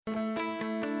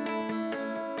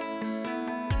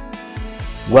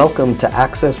Welcome to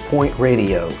Access Point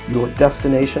Radio, your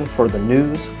destination for the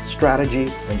news,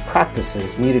 strategies, and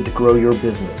practices needed to grow your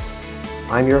business.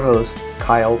 I'm your host,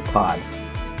 Kyle Todd.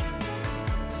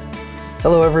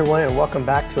 Hello, everyone, and welcome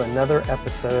back to another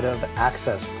episode of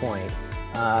Access Point.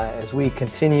 As we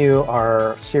continue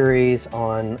our series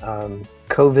on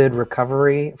COVID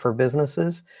recovery for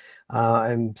businesses,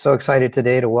 I'm so excited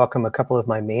today to welcome a couple of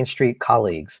my Main Street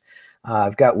colleagues.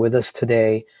 I've got with us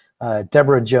today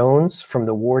Deborah Jones from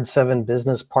the Ward 7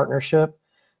 Business Partnership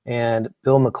and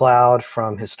Bill McLeod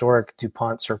from Historic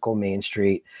DuPont Circle Main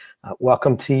Street.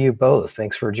 Welcome to you both.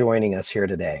 Thanks for joining us here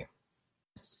today.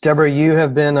 Deborah, you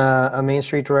have been a Main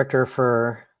Street director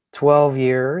for 12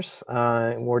 years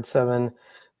in Ward 7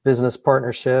 Business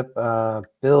Partnership.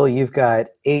 Bill, you've got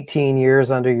 18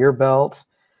 years under your belt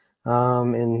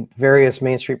in various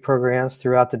Main Street programs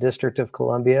throughout the District of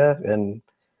Columbia, and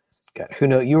who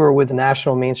knows, you were with the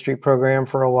National Main Street Program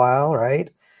for a while, right?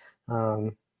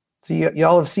 So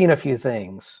y'all have seen a few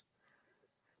things.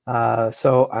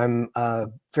 So I'm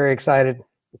very excited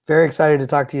to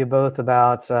talk to you both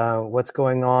about what's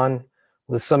going on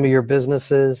with some of your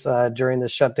businesses during the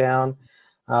shutdown.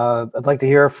 I'd like to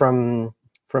hear from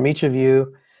each of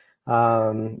you.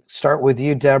 Start with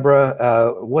you,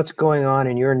 Deborah. What's going on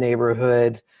in your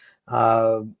neighborhood?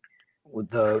 With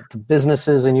the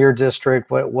businesses in your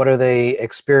district, what are they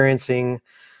experiencing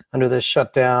under this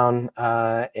shutdown?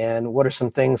 And what are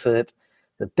some things that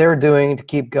they're doing to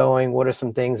keep going? What are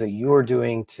some things that you're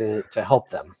doing to help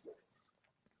them?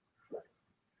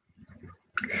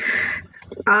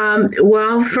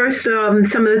 Well, first, some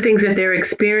of the things that they're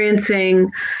experiencing,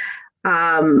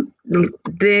 the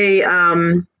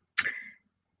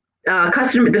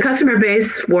customer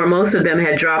base for most of them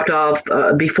had dropped off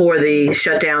before the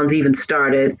shutdowns even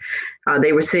started.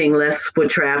 They were seeing less foot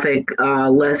traffic,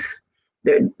 less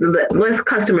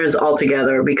customers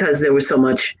altogether because there's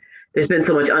been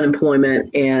so much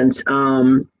unemployment. And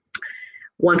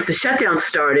once the shutdown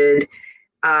started,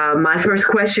 my first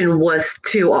question was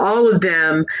to all of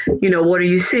them, what are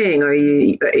you seeing? Are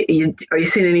you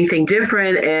seeing anything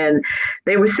different? And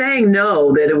they were saying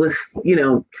no, that it was,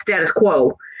 status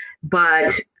quo.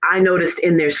 But I noticed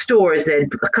in their stores that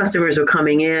customers were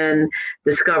coming in,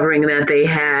 discovering that they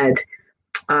had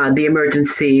the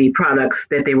emergency products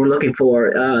that they were looking for.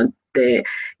 I've been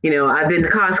to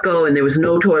Costco and there was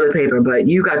no toilet paper, but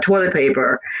you got toilet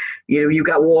paper. You've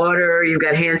got water, you've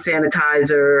got hand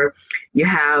sanitizer, you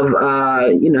have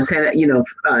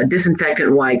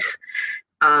disinfectant wipes.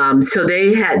 So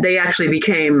they actually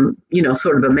became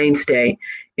sort of a mainstay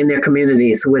in their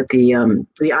communities with the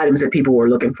items that people were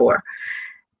looking for.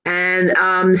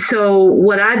 And so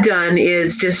what I've done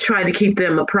is just try to keep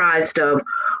them apprised of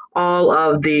all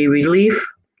of the relief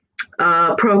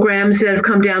programs that have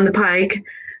come down the pike.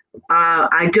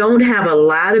 I don't have a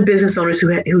lot of business owners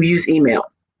who use email.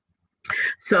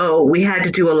 So we had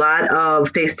to do a lot of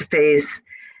face-to-face,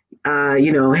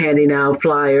 handing out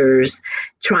flyers,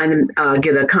 trying to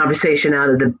get a conversation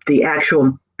out of the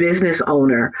actual business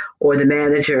owner or the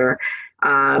manager,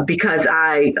 because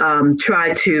I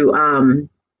try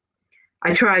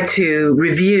to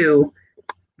review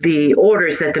the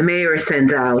orders that the mayor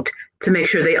sends out to make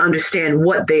sure they understand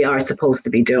what they are supposed to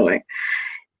be doing.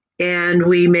 And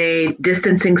we made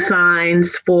distancing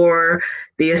signs for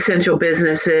the essential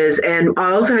businesses. And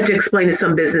I also had to explain to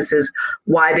some businesses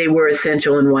why they were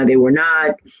essential and why they were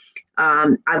not.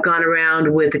 I've gone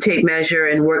around with the tape measure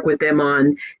and worked with them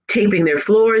on taping their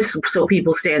floors so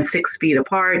people stand 6 feet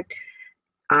apart.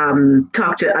 I've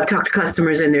talked to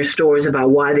customers in their stores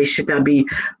about why they should not be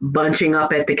bunching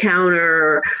up at the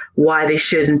counter, why they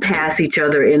shouldn't pass each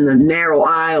other in the narrow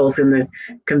aisles in the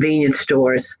convenience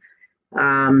stores.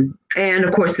 And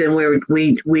of course, then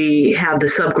we have the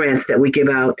sub-grants that we give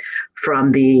out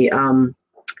from the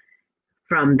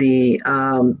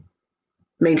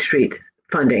Main Street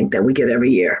funding that we get every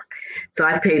year. So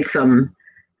I paid some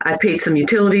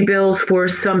utility bills for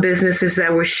some businesses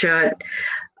that were shut.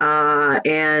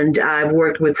 And I've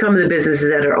worked with some of the businesses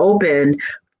that are open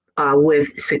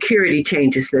with security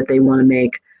changes that they want to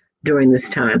make during this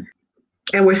time.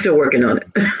 And we're still working on it.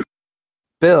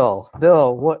 Bill,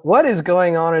 what is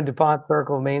going on in DuPont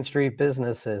Circle Main Street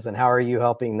businesses, and how are you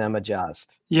helping them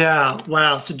adjust? Yeah,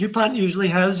 wow. So DuPont usually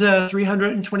has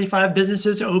 325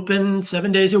 businesses open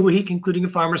 7 days a week, including a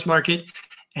farmer's market.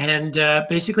 And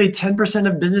basically 10%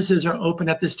 of businesses are open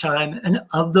at this time. And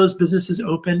of those businesses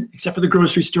open, except for the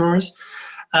grocery stores,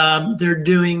 they're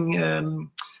doing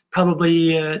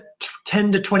probably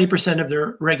 10 to 20% of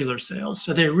their regular sales.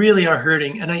 So they really are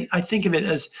hurting. And I think of it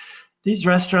as these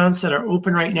restaurants that are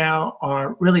open right now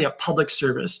are really a public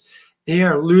service. They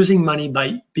are losing money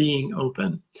by being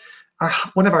open.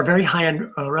 One of our very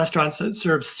high-end restaurants that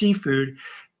serves seafood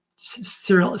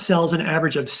sells an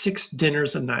average of 6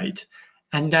 dinners a night.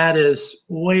 And that is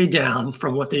way down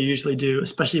from what they usually do,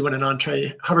 especially when an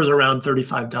entree hovers around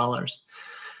 $35.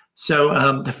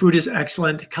 So the food is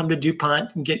excellent. Come to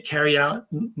DuPont and get carry out.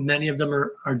 Many of them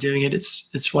are doing it.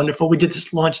 It's wonderful. We did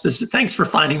just launch this. Thanks for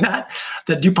finding that.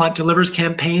 The DuPont Delivers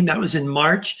campaign, that was in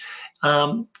March.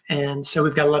 And so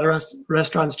we've got a lot of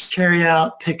restaurants to carry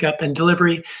out, pick up, and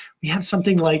delivery. We have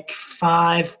something like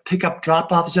 5 pickup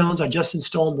drop-off zones. I just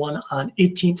installed one on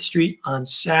 18th Street on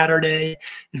Saturday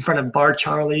in front of Bar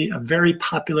Charlie, a very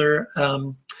popular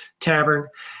tavern.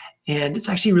 And it's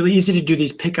actually really easy to do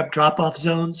these pickup drop-off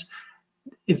zones.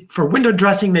 For window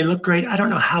dressing, they look great. I don't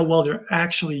know how well they're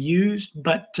actually used,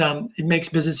 but it makes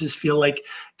businesses feel like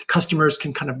the customers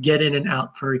can kind of get in and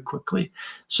out very quickly.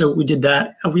 So we did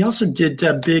that. We also did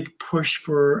a big push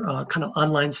for kind of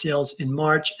online sales in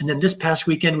March. And then this past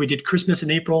weekend, we did Christmas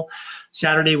in April.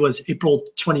 Saturday was April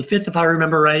 25th, if I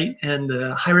remember right. And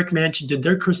the Heinrich Mansion did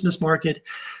their Christmas market.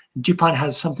 DuPont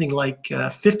has something like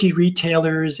 50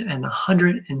 retailers and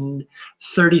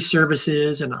 130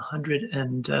 services and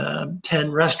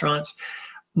 110 restaurants.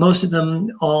 Most of them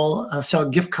all sell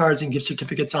gift cards and gift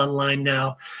certificates online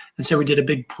now. And so we did a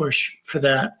big push for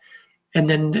that. And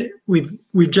then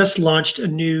we've just launched a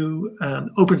new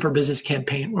Open for Business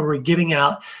campaign where we're giving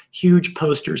out huge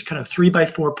posters, kind of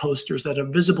 3x4 posters that are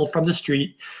visible from the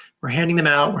street. We're handing them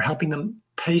out. We're helping them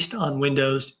paste on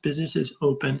windows. Business is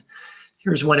open.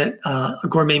 Here's one at a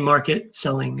gourmet market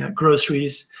selling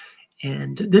groceries.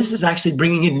 And this is actually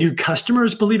bringing in new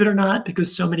customers, believe it or not,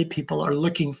 because so many people are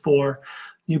looking for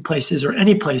new places or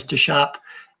any place to shop,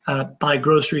 buy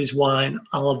groceries, wine,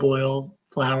 olive oil,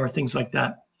 flour, things like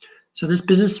that. So this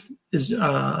business is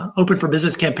Open for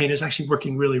Business campaign is actually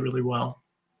working really, really well.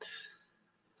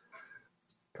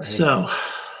 Great. So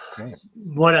Great.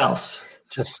 What else?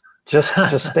 Just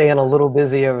staying a little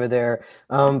busy over there.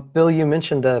 Bill, you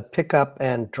mentioned the pickup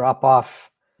and drop-off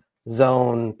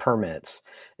zone permits.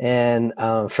 And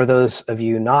for those of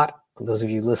you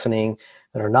listening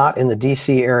that are not in the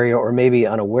DC area or maybe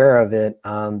unaware of it,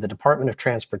 the Department of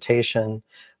Transportation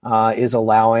is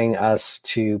allowing us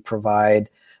to provide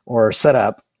or set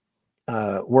up,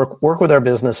 work with our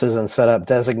businesses and set up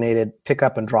designated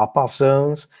pickup and drop-off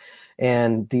zones.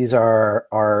 And these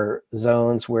are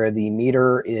zones where the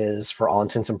meter is, for all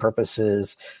intents and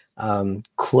purposes,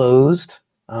 closed,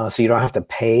 so you don't have to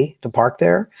pay to park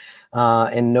there,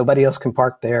 and nobody else can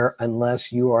park there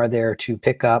unless you are there to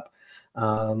pick up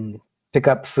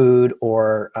food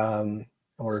or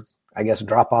I guess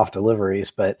drop off deliveries.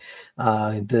 But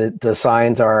the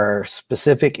signs are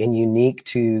specific and unique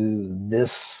to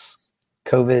this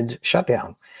COVID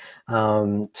shutdown.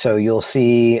 So you'll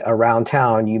see around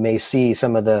town, you may see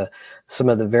some of the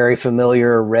very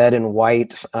familiar red and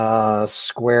white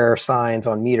square signs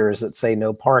on meters that say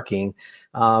no parking.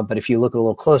 But if you look a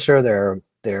little closer, they're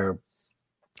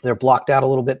blocked out a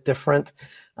little bit different.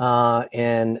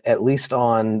 And at least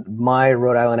on my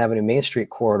Rhode Island Avenue Main Street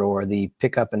corridor, the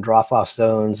pickup and drop off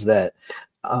zones that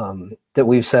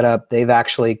we've set up, they've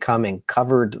actually come and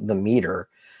covered the meter.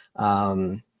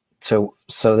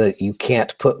 So that you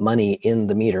can't put money in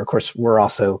the meter. Of course, we're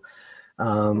also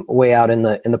way out in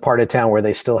the part of town where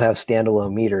they still have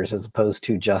standalone meters as opposed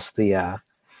to just the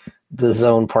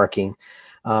zone parking.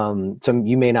 So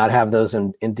you may not have those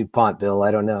in DuPont, Bill.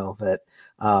 I don't know, but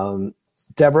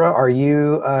Deborah,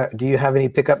 do you have any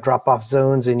pickup drop-off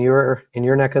zones in your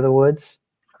neck of the woods?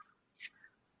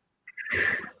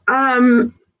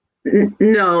 No,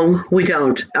 we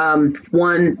don't.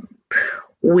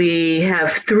 We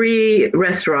have 3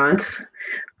 restaurants.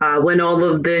 When all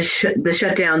of the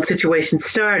shutdown situation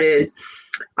started,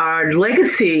 our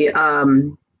legacy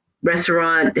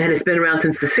restaurant has been around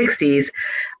since the 60s.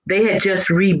 They had just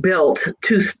rebuilt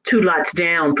two lots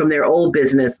down from their old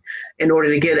business in order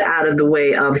to get out of the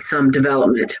way of some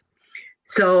development.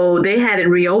 So they hadn't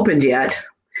reopened yet.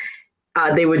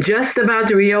 They were just about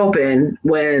to reopen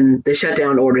when the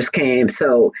shutdown orders came.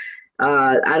 So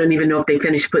I don't even know if they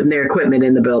finished putting their equipment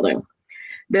in the building.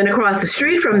 Then across the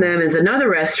street from them is another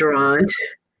restaurant.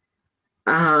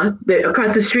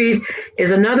 Across the street is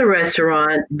another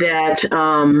restaurant that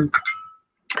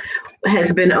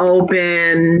has been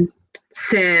open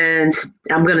since,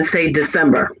 I'm going to say,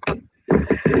 December.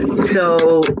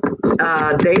 So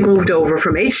they moved over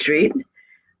from H Street.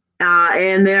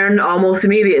 And then almost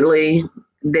immediately,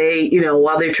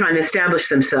 while they're trying to establish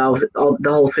themselves,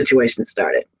 the whole situation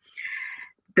started.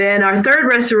 Then our third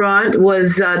restaurant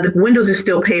was the windows are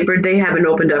still papered. They haven't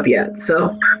opened up yet.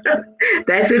 So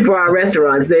that's it for our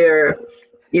restaurants. They're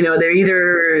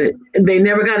either they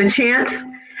never got a chance,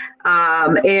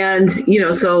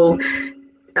 so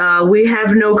we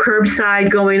have no curbside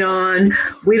going on.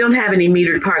 We don't have any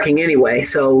metered parking anyway,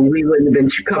 so we wouldn't have been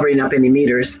covering up any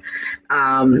meters.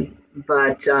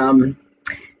 But I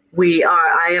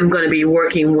am going to be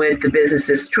working with the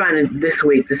businesses this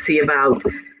week to see about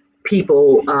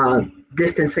people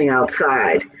distancing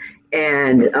outside,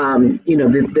 and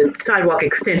the sidewalk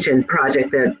extension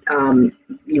project that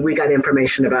we got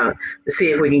information about, to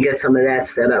see if we can get some of that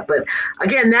set up. But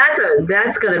again,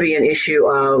 that's going to be an issue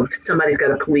of somebody's got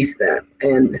to police that,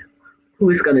 and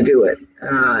who's going to do it?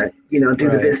 Do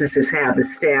the businesses have the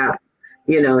staff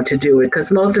to do it?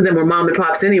 Because most of them were mom and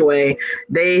pops anyway.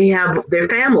 They have their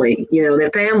family,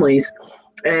 their families,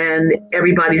 and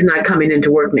everybody's not coming into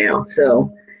work now.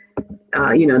 So,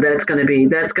 we're going to have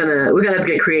to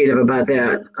get creative about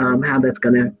that, how that's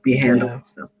going to be handled. Yeah.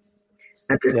 So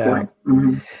at this point.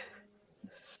 Mm-hmm.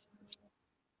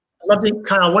 Lovely.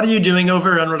 Kyle, what are you doing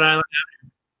over on Rhode Island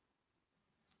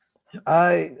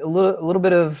Avenue? A little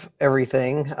bit of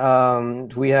everything.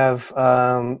 We have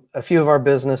a few of our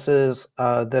businesses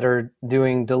that are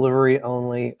doing delivery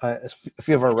only. A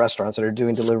few of our restaurants that are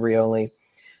doing delivery only.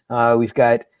 We've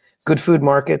got Good Food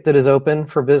Market that is open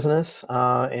for business,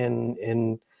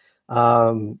 and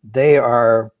they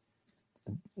are,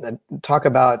 talk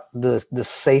about the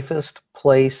safest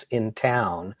place in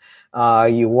town.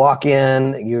 You walk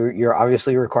in, you're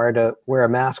obviously required to wear a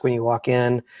mask when you walk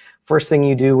in. First thing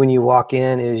you do when you walk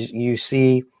in is you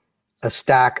see a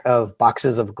stack of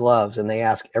boxes of gloves, and they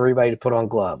ask everybody to put on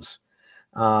gloves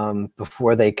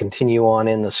before they continue on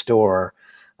in the store.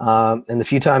 And the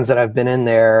few times that I've been in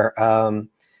there,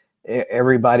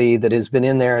 everybody that has been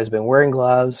in there has been wearing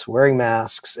gloves, wearing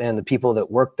masks, and the people that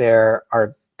work there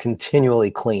are continually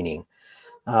cleaning.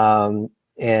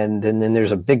 And then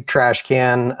there's a big trash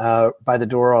can by the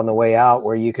door on the way out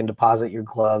where you can deposit your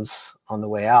gloves on the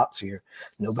way out, so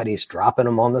nobody's dropping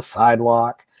them on the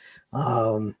sidewalk.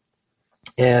 And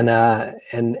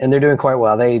they're doing quite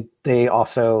well. They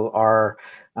also are,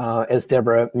 as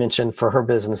Deborah mentioned, for her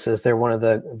businesses, they're one of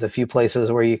the few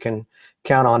places where you can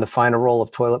count on to find a roll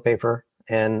of toilet paper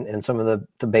and some of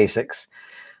the basics.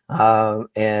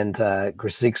 And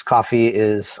Zeke's Coffee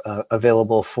is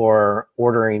available for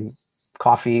ordering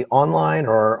coffee online,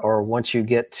 or once you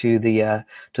get to the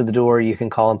door, you can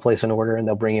call and place an order, and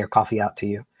they'll bring your coffee out to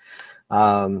you.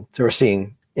 So we're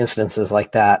seeing instances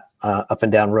like that up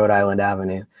and down Rhode Island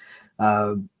Avenue.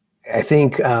 I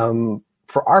think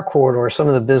for our corridor, some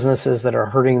of the businesses that are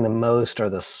hurting the most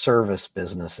are the service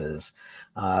businesses,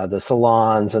 the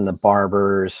salons and the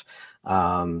barbers,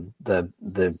 the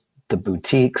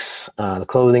boutiques, the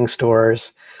clothing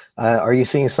stores. Are you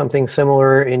seeing something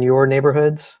similar in your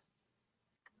neighborhoods?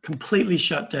 Completely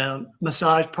shut down.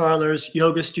 Massage parlors,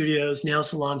 yoga studios, nail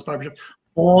salons, barbershops,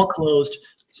 all closed.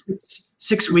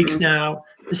 6 weeks now.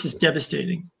 This is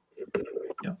devastating.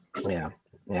 Yeah.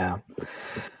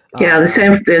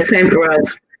 The same for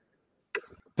us.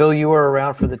 Bill, you were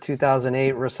around for the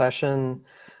 2008 recession,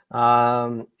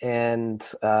 how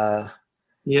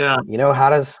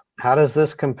does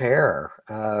this compare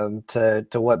to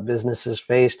what businesses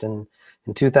faced in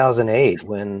 2008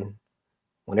 when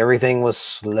everything was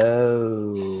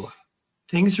slow?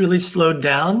 Things really slowed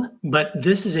down, but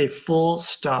this is a full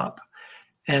stop.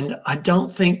 And I don't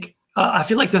think, I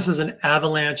feel like this is an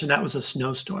avalanche and that was a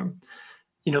snowstorm.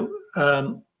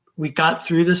 We got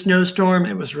through the snowstorm.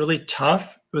 It was really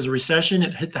tough. It was a recession.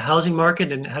 It hit the housing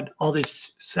market and had all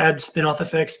these sad spin-off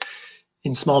effects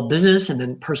in small business and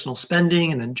then personal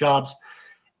spending and then jobs.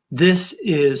 This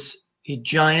is a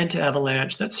giant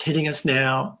avalanche that's hitting us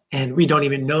now, and we don't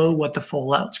even know what the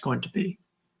fallout's going to be.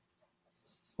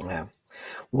 Yeah.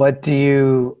 What do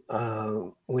you,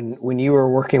 when you were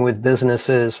working with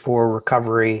businesses for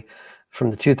recovery from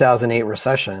the 2008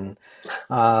 recession,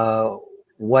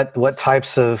 what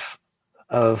types of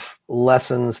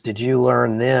lessons did you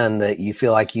learn then that you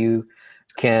feel like you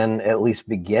can at least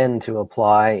begin to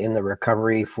apply in the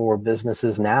recovery for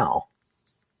businesses now?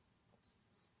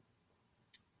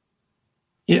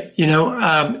 Yeah,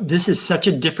 this is such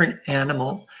a different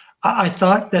animal. I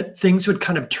thought that things would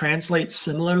kind of translate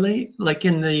similarly, like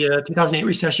in the 2008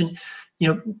 recession.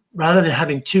 Rather than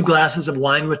having 2 glasses of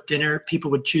wine with dinner, people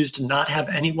would choose to not have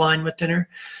any wine with dinner.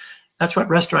 That's what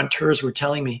restaurateurs were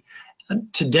telling me.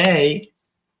 Today,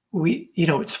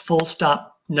 it's full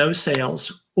stop, no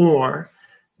sales, or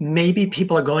maybe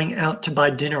people are going out to buy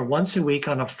dinner once a week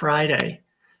on a Friday,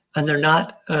 and they're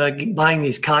not buying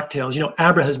these cocktails.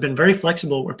 Abra has been very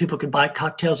flexible where people could buy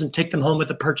cocktails and take them home with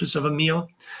the purchase of a meal.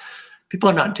 People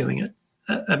are not doing it.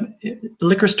 The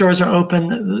liquor stores are open,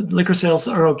 the liquor sales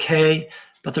are okay,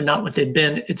 but they're not what they've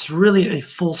been. It's really a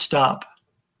full stop.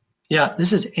 Yeah,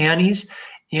 this is Annie's.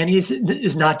 Annie's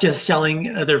is not just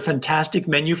selling their fantastic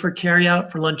menu for carryout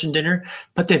for lunch and dinner,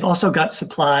 but they've also got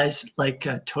supplies like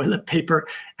toilet paper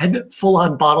and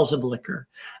full-on bottles of liquor.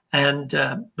 And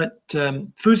but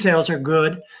food sales are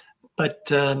good, but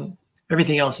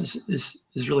everything else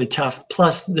is really tough.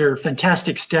 Plus, their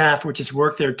fantastic staff, which has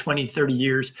worked there 20, 30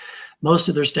 years, most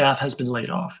of their staff has been laid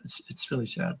off. It's really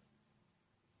sad.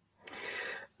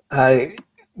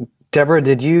 Deborah,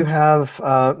 did you have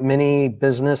many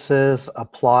businesses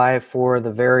apply for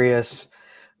the various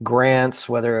grants,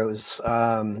 whether it was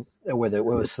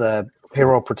the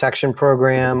Payroll Protection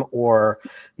Program or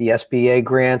the SBA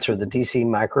grants or the DC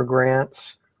micro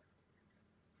grants?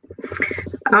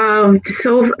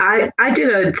 So I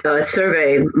did a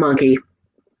survey monkey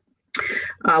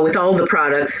with all the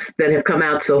products that have come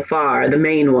out so far, the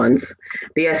main ones,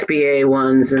 the SBA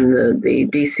ones and the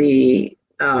DC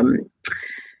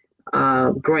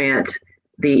grant,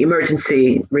 the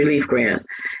emergency relief grant.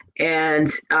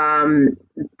 And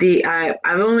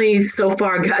I've only so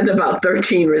far gotten about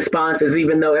 13 responses,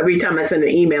 even though every time I send an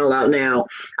email out now,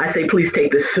 I say, please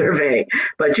take this survey.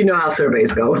 But you know how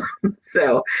surveys go.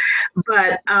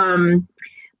 But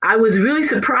I was really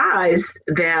surprised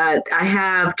that I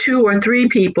have 2 or 3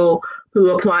 people who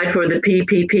applied for the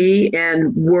PPP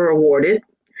and were awarded.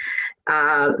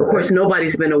 Of course,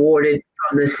 nobody's been awarded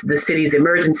from the city's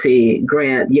emergency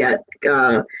grant yet.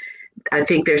 I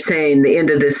think they're saying the end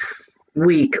of this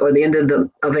week or the end of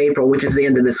April, which is the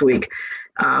end of this week.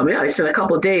 It's in a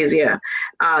couple of days,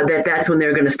 that's when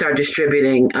they're going to start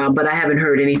distributing. But I haven't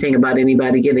heard anything about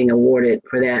anybody getting awarded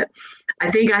for that. I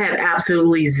think I have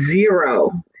absolutely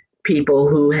 0 people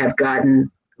who have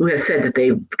said that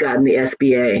they've gotten the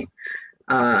SBA,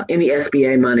 any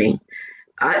SBA money,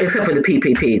 except for the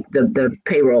PPP, the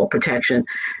payroll protection.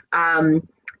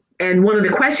 And one of the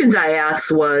questions I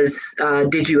asked was,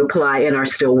 did you apply and are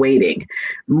still waiting?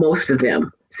 Most of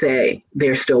them say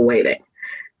they're still waiting.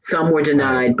 Some were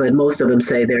denied, but most of them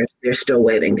say they're still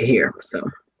waiting to hear. So,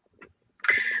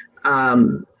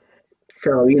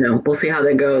 we'll see how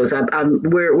that goes.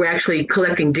 We're actually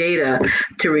collecting data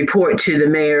to report to the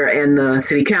mayor and the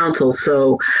city council.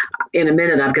 So in a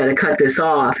minute, I've got to cut this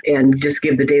off and just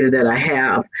give the data that I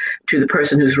have to the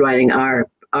person who's writing our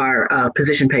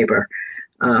position paper.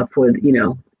 For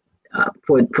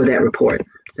that report.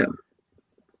 So,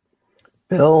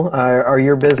 Bill, are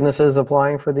your businesses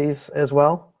applying for these as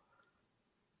well?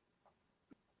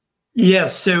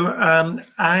 Yes. So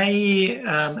I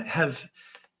have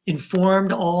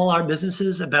informed all our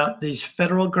businesses about these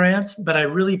federal grants, but I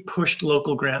really pushed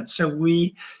local grants. So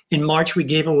in March, we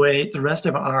gave away the rest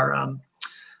of our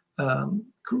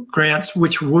grants,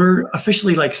 which were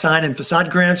officially like sign and facade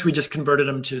grants. We just converted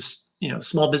them to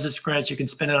small business grants. You can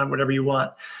spend it on whatever you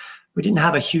want. We didn't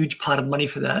have a huge pot of money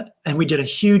for that. And we did a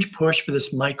huge push for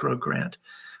this micro grant.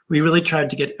 We really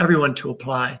tried to get everyone to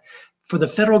apply. For the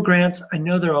federal grants, I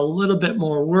know they're a little bit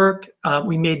more work.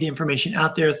 We made the information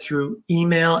out there through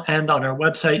email and on our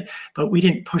website, but we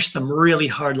didn't push them really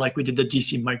hard like we did the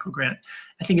DC micro grant.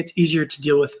 I think it's easier to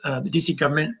deal with the DC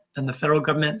government than the federal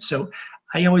government. So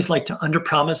I always like to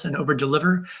underpromise and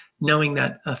overdeliver, knowing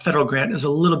that a federal grant is a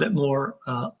little bit more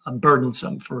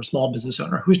burdensome for a small business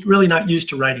owner who's really not used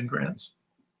to writing grants.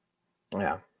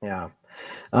 Yeah.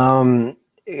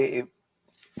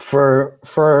 For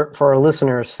our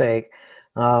listeners' sake,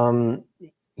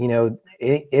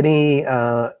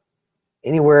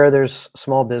 anywhere there's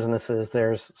small businesses,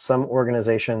 there's some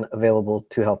organization available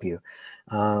to help you.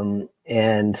 And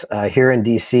here in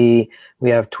DC, we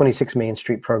have 26 Main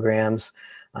Street programs.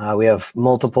 We have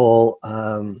multiple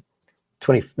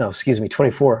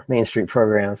 24 Main Street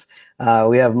programs.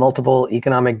 We have multiple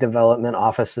economic development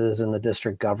offices in the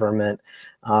district government,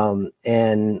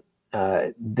 and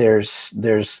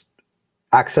there's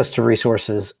access to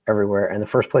resources everywhere. And the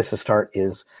first place to start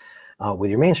is with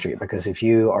your Main Street, because if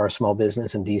you are a small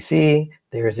business in DC,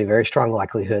 there is a very strong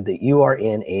likelihood that you are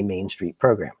in a Main Street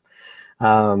program.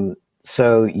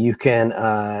 So you can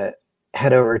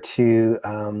head over to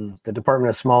the Department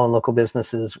of Small and Local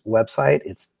Businesses website.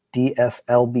 It's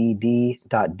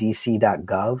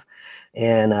dslbd.dc.gov.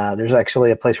 And there's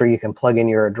actually a place where you can plug in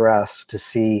your address to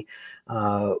see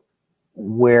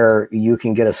where you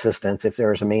can get assistance if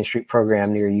there's a Main Street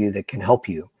program near you that can help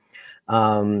you.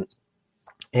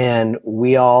 And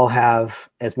we all have,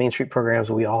 as Main Street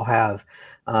programs, we all have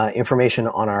information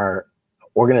on our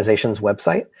organization's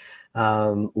website,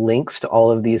 links to all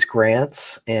of these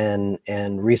grants and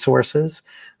resources.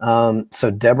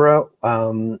 So Deborah,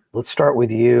 let's start with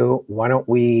you. Why don't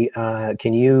we,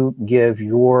 can you give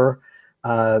your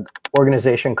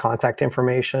organization contact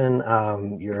information,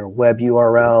 your web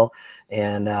URL,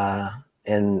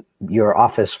 and your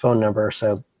office phone number,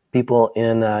 so people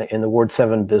in the Ward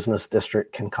 7 Business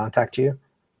District can contact you?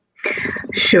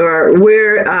 Sure.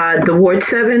 We're the Ward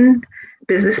 7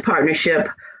 Business Partnership,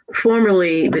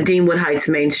 formerly the Deanwood Heights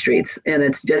Main Streets, and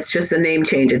it's just a name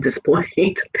change at this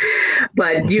point.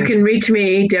 But you can reach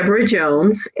me, Deborah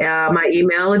Jones. My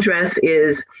email address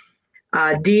is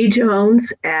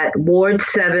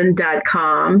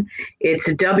djones@ward7.com. It's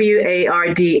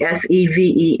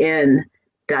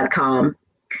WARDSEVEN.com.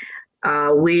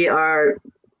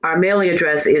 Our mailing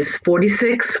address is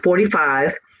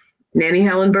 4645 Nanny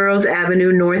Helen Burroughs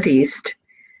Avenue Northeast,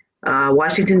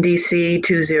 Washington, D.C.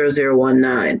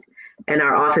 20019. And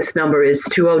our office number is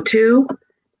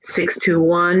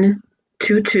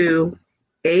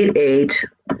 202-621-2288.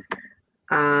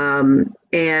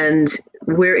 And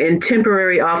we're in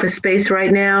temporary office space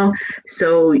right now.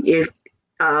 So if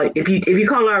you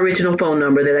call our original phone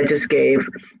number that I just gave,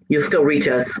 you'll still reach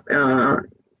us.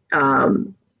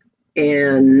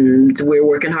 And we're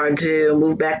working hard to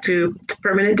move back to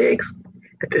permanent digs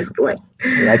at this point.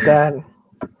 Like that.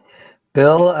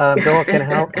 Bill,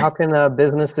 how can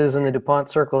businesses in the DuPont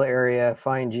Circle area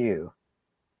find you?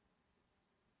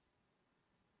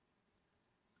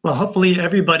 Well, hopefully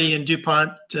everybody in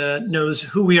DuPont knows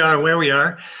who we are, where we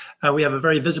are. We have a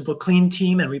very visible clean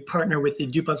team, and we partner with the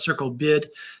DuPont Circle bid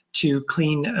to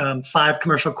clean 5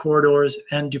 commercial corridors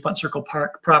and DuPont Circle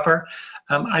Park proper.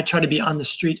 I try to be on the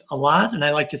street a lot, and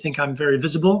I like to think I'm very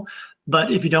visible.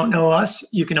 But if you don't know us,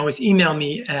 you can always email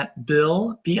me at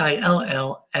bill,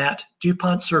 B-I-L-L, at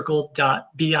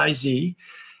DuPontCircle.biz.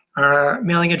 Our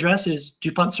mailing address is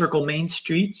DuPont Circle Main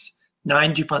Streets,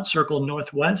 9 DuPont Circle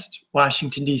Northwest,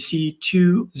 Washington, D.C.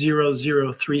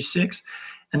 20036.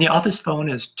 And the office phone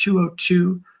is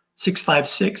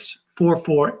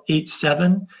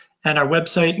 202-656-4487. And our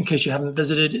website, in case you haven't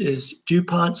visited, is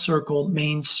DuPont Circle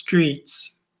Main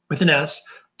Streets with an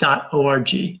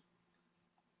S.org.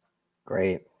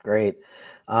 Great.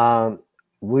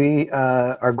 We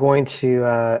are going to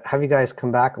have you guys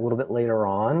come back a little bit later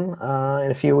on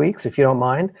in a few weeks, if you don't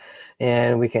mind,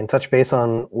 and we can touch base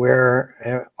on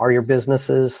where are your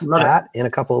businesses at in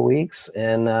a couple of weeks,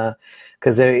 and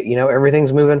because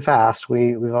everything's moving fast.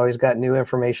 We've always got new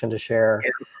information to share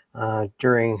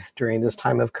during this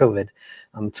time of COVID.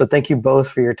 So thank you both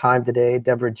for your time today,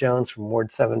 Deborah Jones from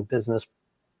Ward 7 Business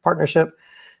Partnership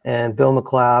and Bill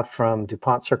McLeod from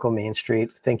DuPont Circle Main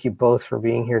Street. Thank you both for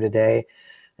being here today,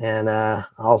 and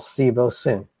I'll see you both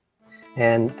soon.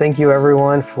 And thank you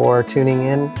everyone for tuning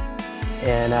in,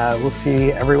 and we'll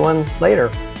see everyone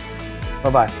later.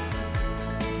 Bye-bye.